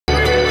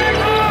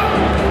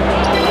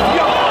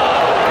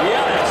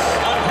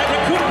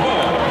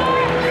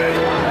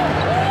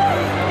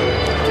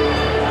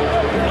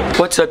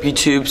What's up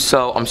YouTube?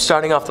 So I'm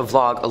starting off the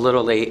vlog a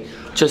little late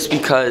just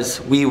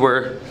because we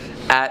were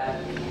at,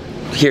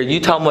 here, you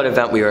tell them what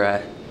event we were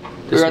at.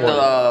 We were at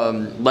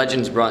the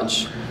Legends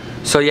brunch.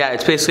 So yeah,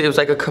 it's basically, it was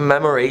like a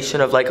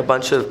commemoration of like a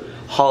bunch of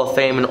Hall of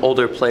Fame and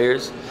older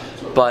players.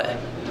 But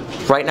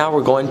right now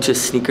we're going to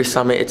Sneaker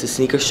Summit. It's a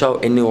sneaker show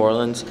in New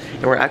Orleans.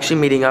 And we're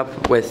actually meeting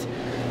up with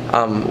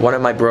one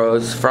of my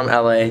bros from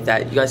LA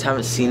that you guys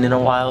haven't seen in a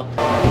while.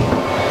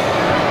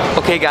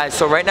 Okay guys,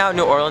 so right now in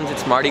New Orleans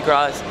it's Mardi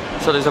Gras.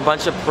 So there's a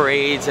bunch of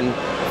parades and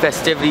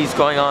festivities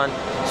going on.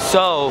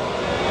 So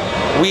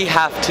we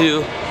have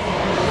to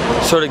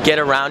sort of get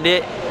around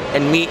it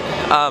and meet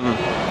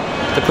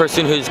the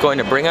person who's going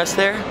to bring us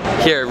there.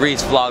 Here,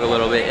 Reese, vlog a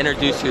little bit.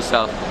 Introduce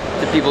yourself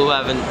to people who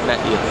haven't met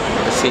you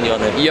or seen you on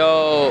there.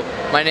 Yo,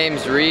 my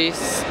name's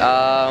Reese.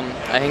 I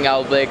hang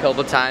out with Blake a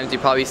couple times. You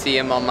probably see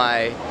him on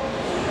my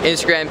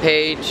Instagram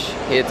page.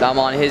 I'm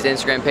on his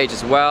Instagram page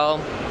as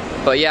well.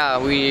 But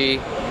yeah, we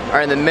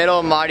are in the middle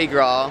of Mardi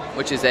Gras,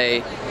 which is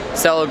a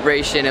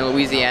celebration in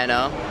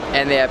Louisiana,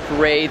 and they have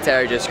parades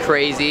that are just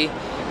crazy.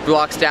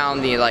 Blocks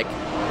down the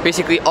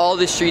basically all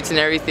the streets and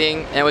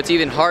everything. And what's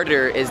even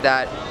harder is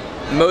that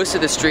most of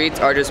the streets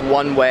are just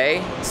one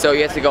way, so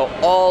you have to go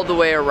all the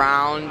way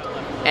around,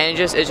 and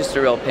it's just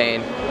a real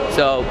pain.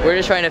 So we're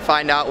just trying to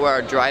find out where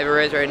our driver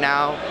is right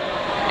now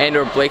and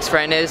where Blake's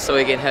friend is, so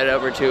we can head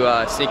over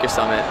to Sneaker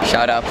Summit.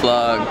 Shout out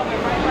plug.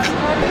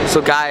 So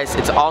guys,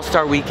 it's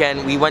All-Star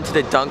Weekend. We went to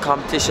the dunk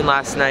competition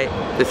last night,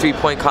 the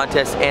three-point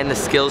contest, and the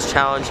skills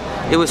challenge.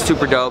 It was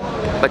super dope.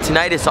 But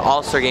tonight is the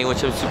All-Star game,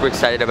 which I'm super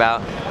excited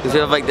about, because we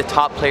have like the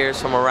top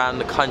players from around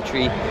the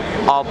country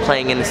all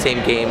playing in the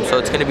same game. So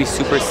it's gonna be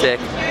super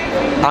sick.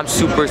 I'm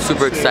super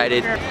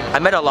excited. I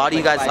met a lot of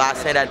you guys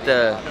last night at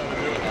the,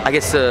 I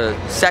guess the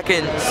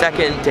second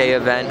day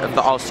event of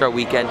the All-Star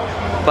Weekend.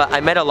 But I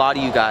met a lot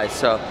of you guys,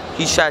 so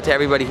huge shout out to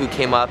everybody who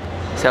came up,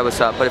 said what's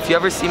up. But if you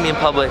ever see me in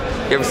public,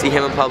 you ever see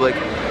him in public,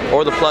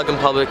 or the plug in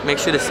public, make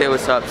sure to say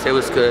what's up, say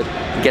what's good,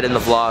 and get in the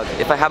vlog.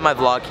 If I have my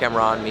vlog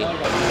camera on me.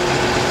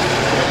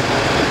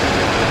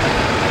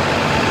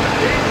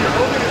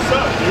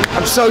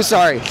 I'm so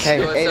sorry. Hey,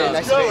 Aiden,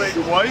 nice to meet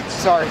you. White?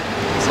 Sorry.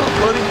 What's up,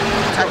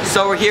 buddy?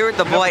 So we're here with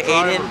the boy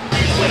Aiden.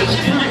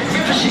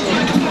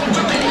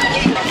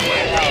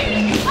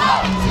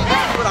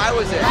 What I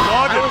was in.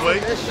 Dog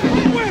Blake.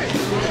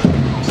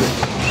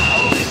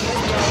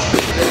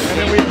 And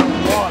then we have to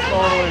walk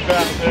all the way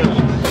back there.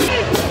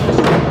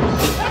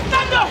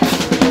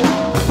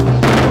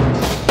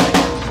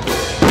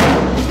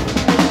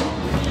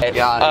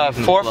 Yeah,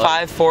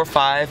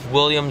 4545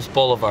 Williams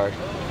Boulevard.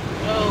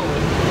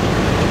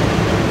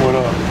 What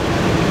up?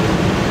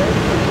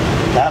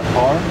 That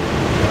far?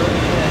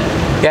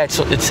 Yeah,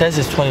 it says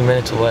it's 20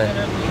 minutes away.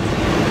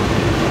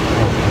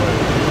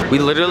 We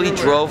literally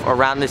drove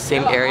around the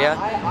same area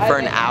for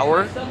an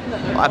hour,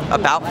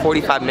 about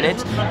 45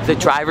 minutes. The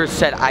driver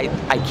said, I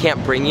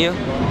can't bring you.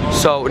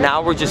 So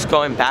now we're just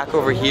going back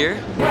over here.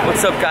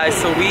 What's up guys?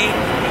 So we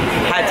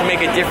had to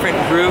make a different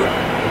route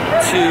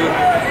to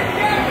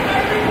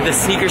the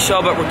sneaker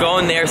show, but we're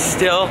going there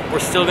still. We're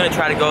still gonna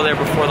try to go there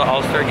before the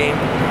All-Star game.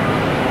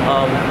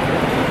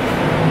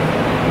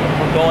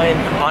 We're going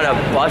on a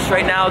bus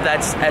right now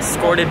that's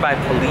escorted by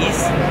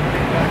police.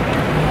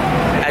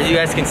 As you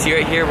guys can see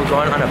right here, we're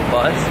going on a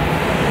bus.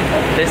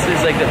 This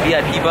is like the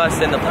VIP bus,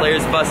 then the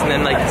players bus, and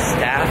then like the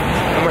staff.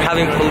 And we're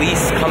having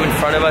police come in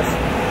front of us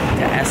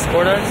to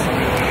escort us.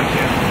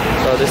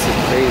 So this is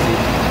crazy.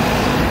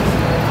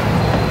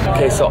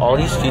 Okay, so all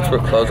these streets were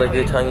closed like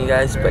they're telling you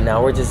guys, but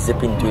now we're just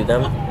zipping through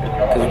them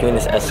because we're doing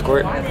this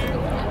escort.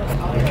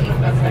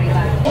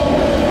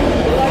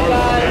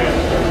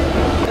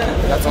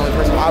 That's the only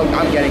person.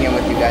 I'm getting in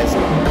with you guys.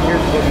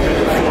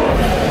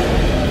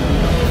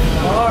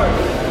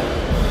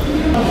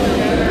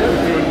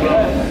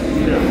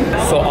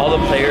 So all the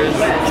players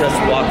just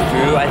walked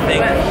through, I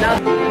think.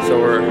 So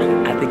we're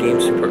at the game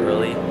super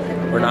early.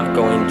 We're not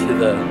going to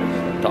the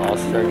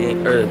All-Star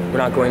game, or we're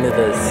not going to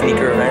the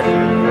sneaker event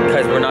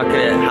because we're not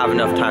gonna have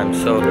enough time.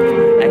 So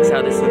X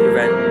out the sneaker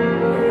event.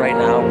 Right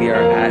now we are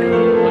at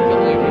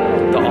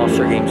the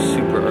All-Star game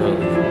super early.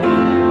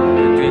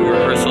 We're doing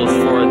rehearsals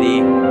for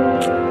the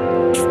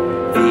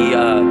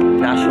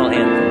national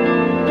anthem.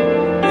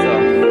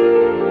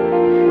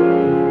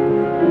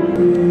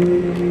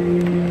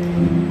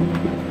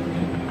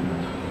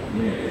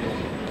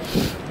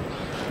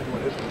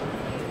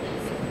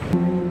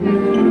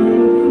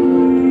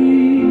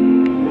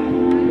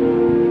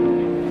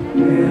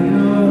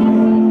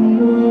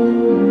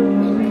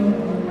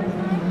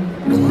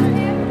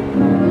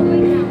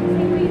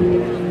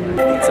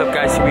 What's up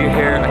guys, so we're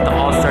here at the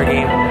All-Star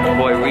game. My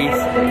boy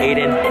Reese,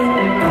 Aiden,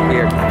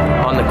 we're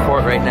on the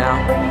court right now.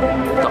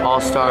 The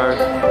All-Star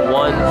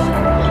ones.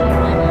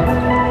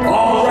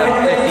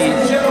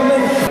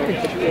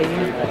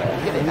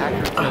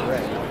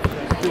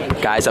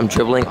 Guys, I'm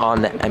dribbling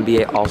on the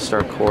NBA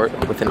All-Star court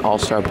with an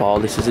All-Star ball.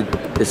 This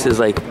is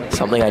like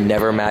something I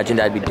never imagined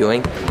I'd be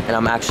doing, and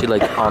I'm actually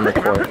like on the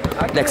court.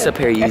 Next to a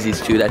pair of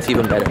Yeezys too, that's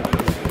even better.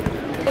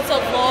 What's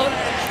up vlog?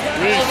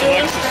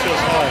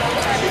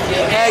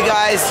 Hey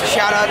guys,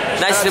 shout out.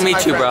 Nice to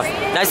meet you, bro.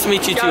 Nice to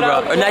meet you too,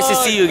 bro. Or nice to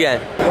see you again.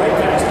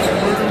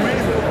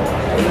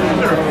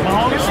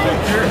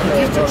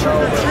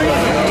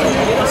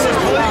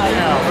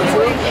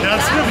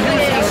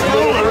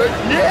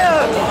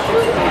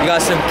 We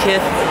got some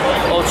Kith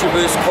Ultra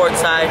Boost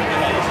courtside.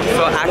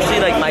 So actually,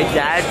 like, my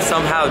dad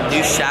somehow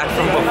knew Shaq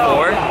from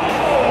before,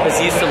 because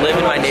he used to live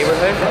in my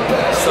neighborhood.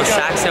 So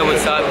Shaq said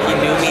what's up, he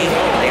knew me,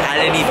 like I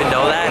didn't even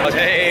know that.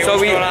 Hey, so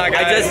what's going on,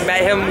 guys? I just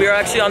met him, we were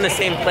actually on the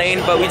same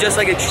plane, but we just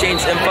like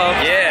exchanged info.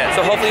 Yeah.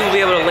 So hopefully we'll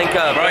be able to link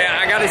up. Bro, yeah,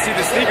 I gotta see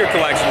the sneaker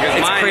collection,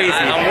 because It's mine, crazy.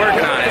 I'm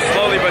working on it,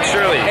 slowly but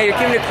surely. Hey, you're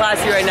keeping it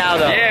classy right now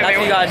though. Yeah, that's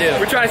man, what you gotta do.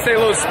 We're trying to stay a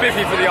little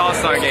spiffy for the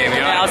All-Star game, you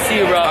know? Yeah, I'll see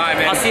you, bro. All right,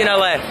 man. I'll see you in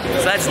LA.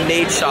 So that's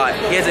Nate's shot.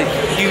 He has a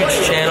huge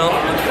channel,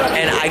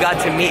 and I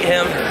got to meet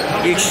him.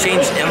 We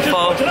exchanged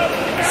info.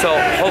 So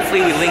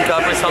hopefully we link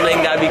up or something.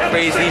 That'd be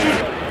crazy.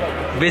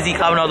 Busy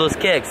copping all those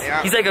kicks.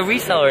 Yeah. He's like a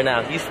reseller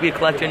now. He used to be a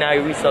collector, now he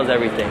resells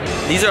everything.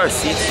 These are our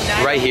seats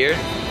right here.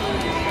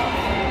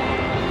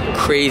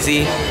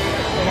 Crazy.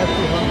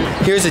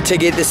 Here's a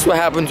ticket. This is what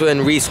happens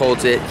when Reese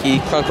holds it. He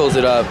crunkles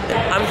it up.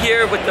 I'm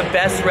here with the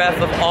best ref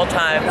of all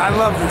time. I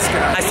love this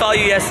guy. I saw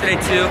you yesterday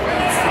too.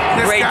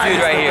 This Great guy dude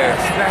is right the here.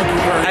 best. Thank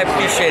you very I much.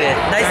 appreciate it.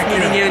 Nice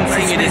meeting you and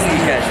seeing you this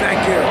weekend.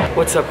 Thank you.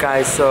 What's up,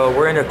 guys? So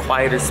we're in a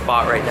quieter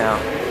spot right now,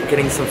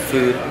 getting some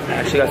food. I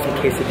actually got some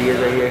quesadillas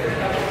right here.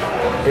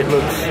 It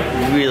looks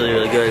really,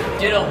 really good.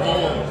 Did a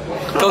hole.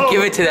 Go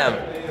give it to them.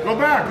 Go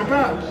back, go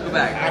back. Go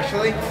back.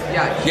 Actually,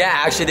 Yeah,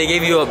 actually, they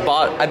gave you a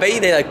bot. I bet you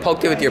they like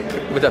poked it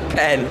with a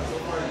pen.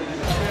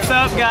 What's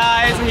up,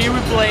 guys? I'm here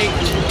with Blake.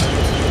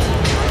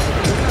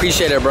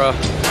 Appreciate it, bro.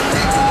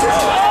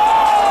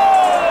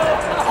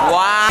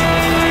 Wow.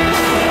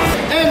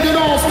 And an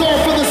all-star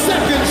for the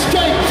second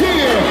straight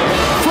year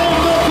from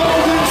the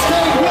Golden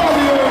State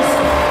Warriors,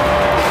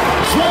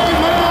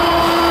 Draymond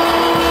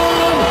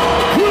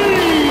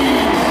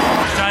Green.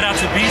 Shout out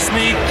to Beast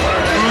Meat,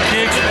 Brew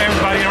Kicks,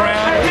 everybody around.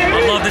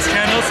 I love this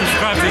channel.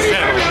 Subscribe to this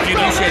channel. You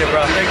know? Appreciate it,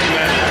 bro. Thank you,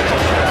 man.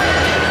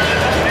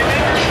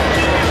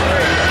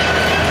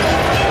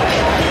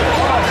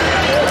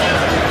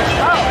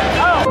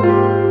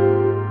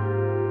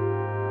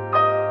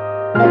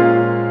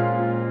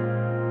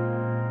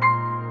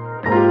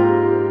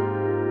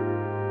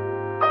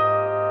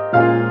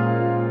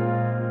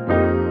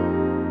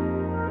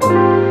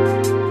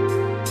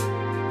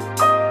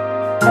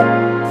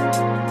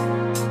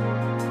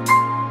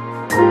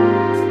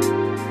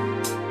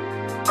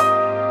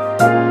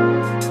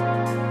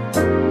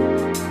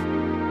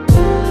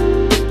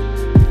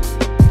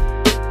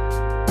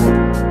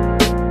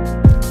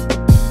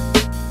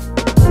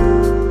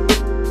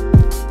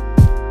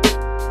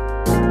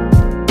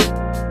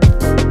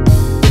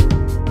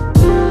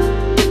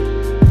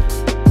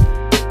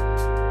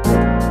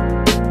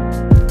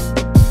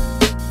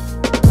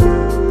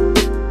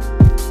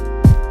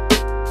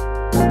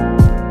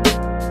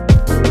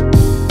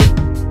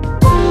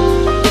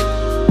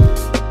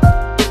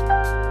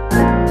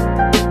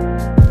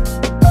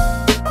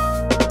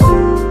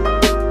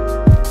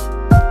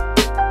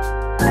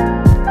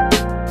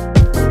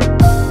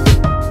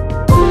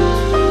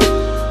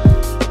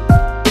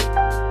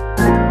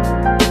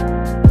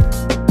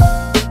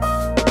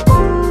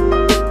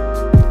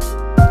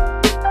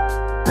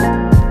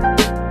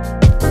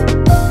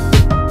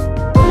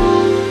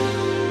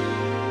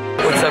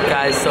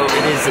 So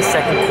it is the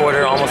second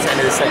quarter, almost end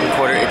of the second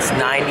quarter. It's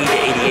 90 to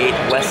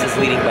 88. West is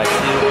leading by 2.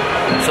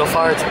 So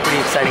far, it's a pretty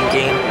exciting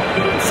game.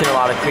 We've seen a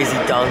lot of crazy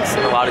dunks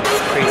and a lot of just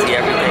crazy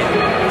everything.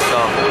 So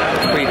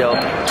it's pretty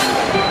dope.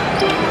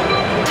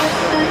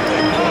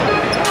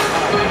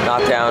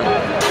 Knockdown.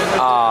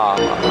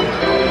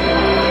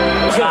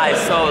 Guys,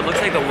 so it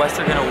looks like the West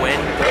are gonna win.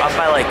 They're up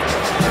by like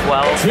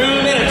 12. 2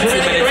 minutes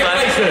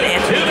left. And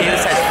Anthony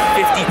Davis has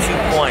 52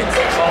 points.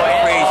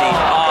 Crazy.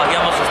 Oh, he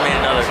almost just made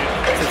another.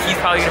 So he's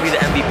probably gonna be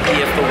the MVP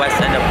if the West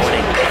end up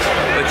winning.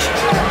 Which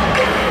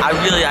I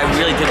really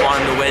did want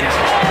him to win.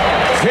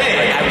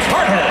 Like,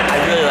 I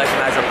really like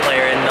him as a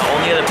player, and the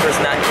only other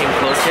person that came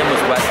close to him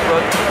was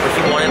Westbrook, but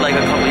he won it like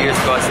a couple years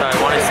ago, so I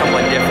wanted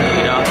someone different,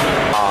 you know?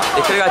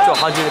 They could have got to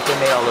 100 if they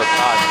made all those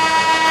shots.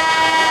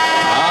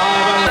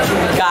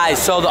 Guys,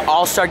 so the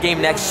All-Star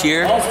game next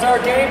year. All-Star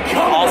game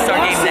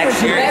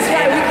next year is in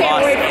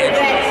Los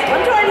Angeles.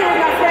 I'm joining you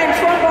with my friend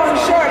Trombone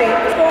Shorty.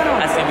 What's going on?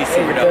 That's gonna be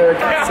super dope.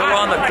 So we're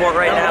on the court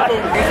right now.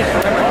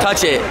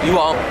 Touch it. You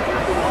won't.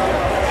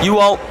 You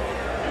won't.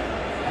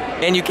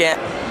 And you can't.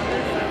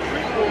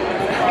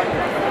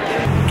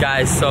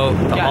 Guys, so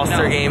the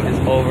All-Star game is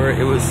over.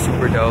 It was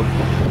super dope.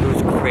 It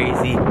was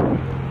crazy.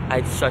 I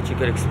had such a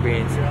good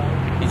experience.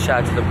 Huge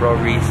shout out to the bro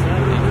Reese.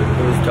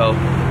 It was dope.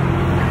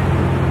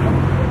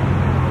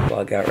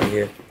 Vlog out right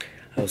here.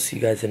 I will see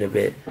you guys in a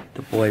bit.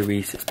 The boy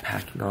Reese is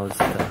packing all this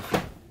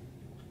stuff.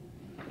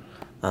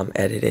 I'm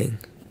editing.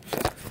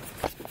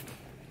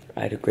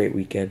 I had a great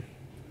weekend.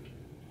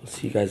 I'll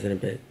see you guys in a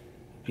bit.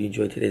 If you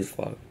enjoyed today's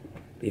vlog,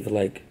 leave a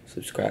like,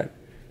 subscribe,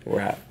 and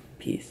we're out.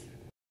 Peace.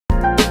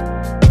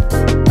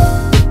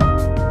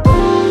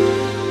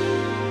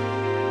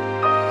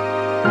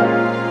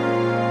 Thank you.